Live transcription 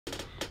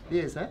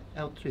This is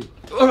L3.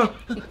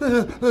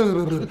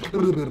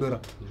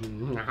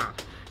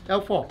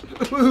 L4.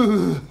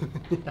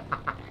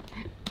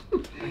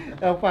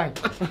 L5.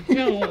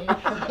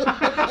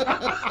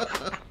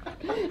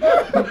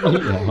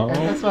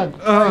 And this one.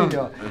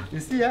 You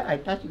see, I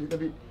touch a little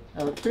bit.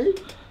 L3,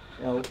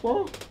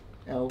 L4,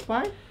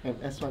 L5, and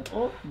S1.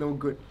 Oh, no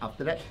good.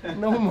 After that,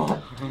 no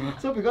more.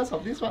 So because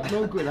of this one,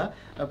 no good,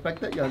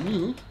 affected your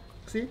knee.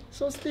 See,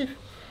 so stiff.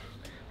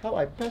 How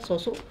I press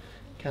also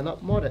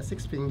cannot more than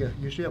 6 fingers.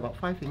 Usually about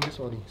 5 fingers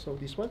only. So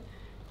this one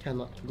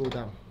cannot go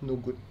down. No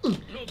good.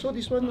 So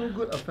this one no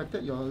good.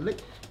 Affected your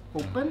leg.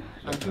 Open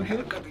until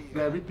here,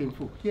 very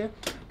painful. Here,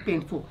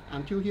 painful.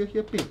 Until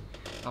here, pain.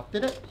 After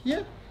that,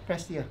 here,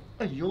 press here.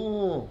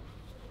 Ayo.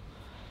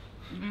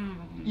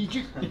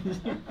 Egypt.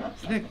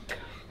 Snake.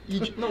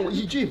 Egypt. No,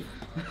 Egypt.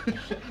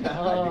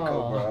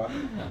 Oh.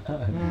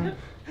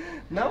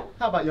 Now,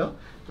 how about your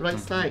right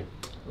side?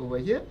 Over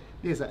here,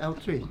 this is a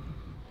L3.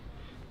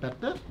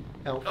 Better,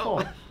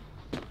 L4,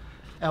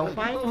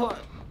 L5,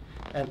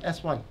 and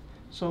S1.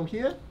 So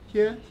here,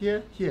 here,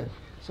 here, here.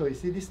 So you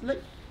see this leg,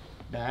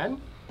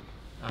 then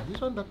this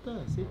one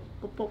better. See,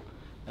 pop, pop.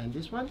 And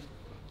this one,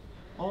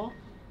 all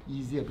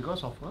easier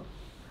because of what?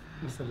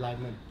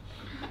 Misalignment.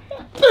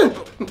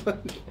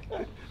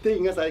 Dia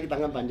ingat saya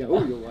tangan panjang. Oh,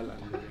 ya wala.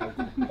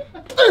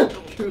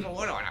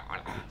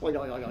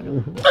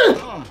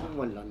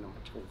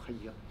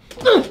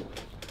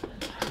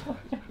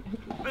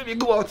 Maybe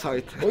go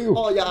outside.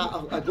 Oh yeah,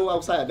 I go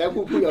outside. Then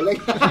who pull your leg?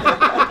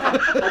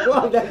 I go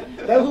out there.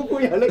 Then who pull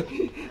your leg?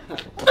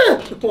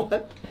 1,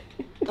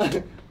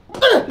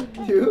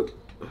 2,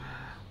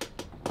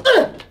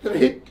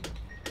 3.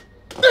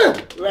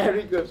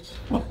 Very good.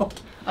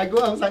 I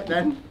go outside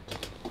then.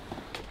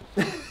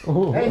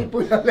 Hey,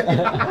 pull your leg.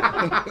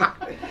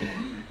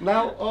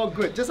 Now all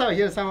good. Just out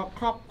here, some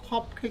hop,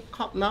 hop, kick,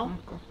 hop now.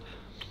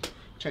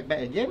 Check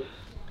back again.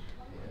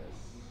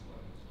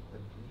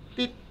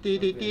 Tit, tit,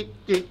 tit, tit,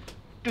 tit,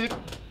 tit,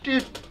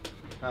 tit.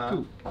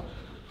 2.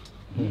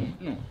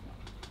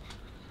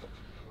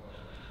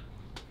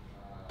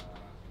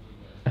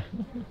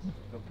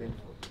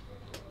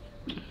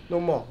 No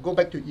more. Go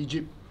back to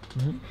Egypt.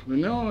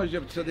 No,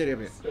 Saudi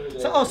Arabia.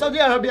 So, Saudi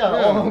Arabia.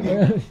 Oh,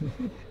 okay.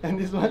 And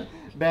this one,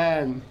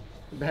 bend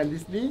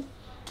this knee.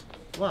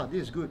 Wow,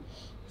 this is good.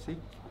 See,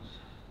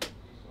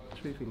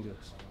 3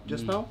 fingers.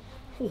 Just now.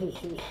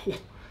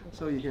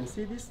 So you can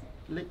see this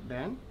leg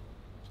bend.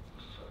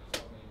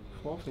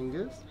 4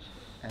 fingers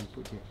and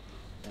put here.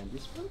 And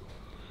this one.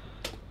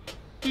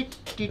 Tick,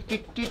 tick,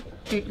 tick, tick,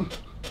 tick.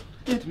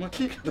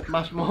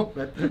 Much more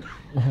better.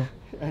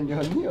 And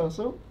your knee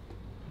also.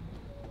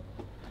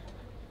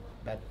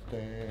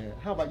 Better.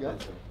 How about your?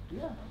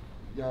 Yeah.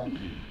 Your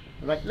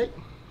right leg.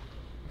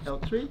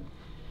 L3,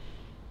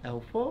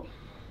 L4,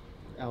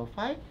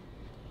 L5,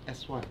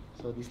 S1.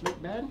 So this leg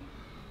bend.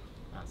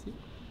 See?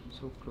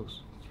 So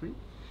close. 3.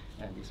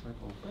 And this one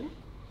open.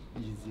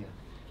 Easier.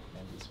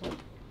 And this one.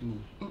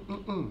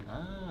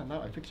 Now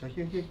I fix your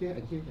here, and here,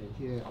 and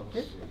here.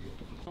 Okay?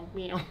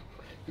 Meow.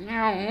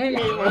 Meow.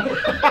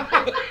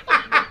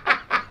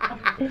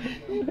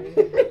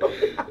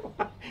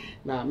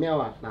 Now,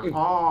 meow. Now,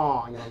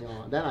 oh,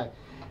 then I.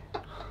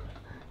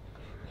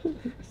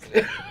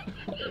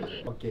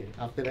 Okay,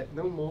 after that,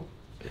 no more.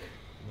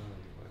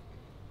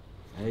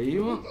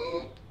 Ayun.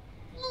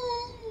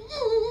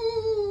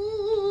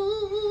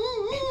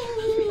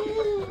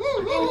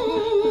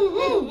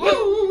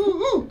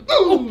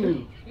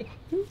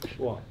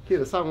 Wow, hear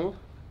the sound, oh?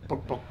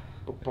 Pop, pop,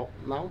 pop, pop.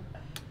 Now,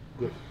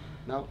 good.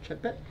 Now,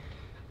 check that.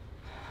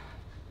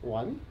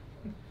 1,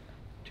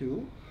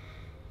 2,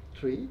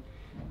 3,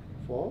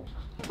 4.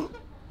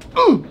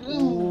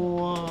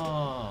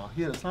 Wow,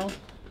 hear the sound?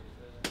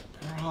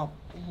 Pop.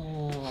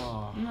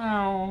 Wow.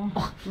 Meow.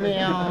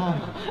 Meow.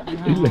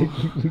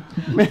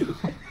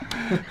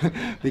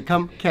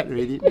 Become cat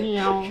already.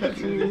 Meow.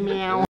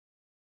 Meow.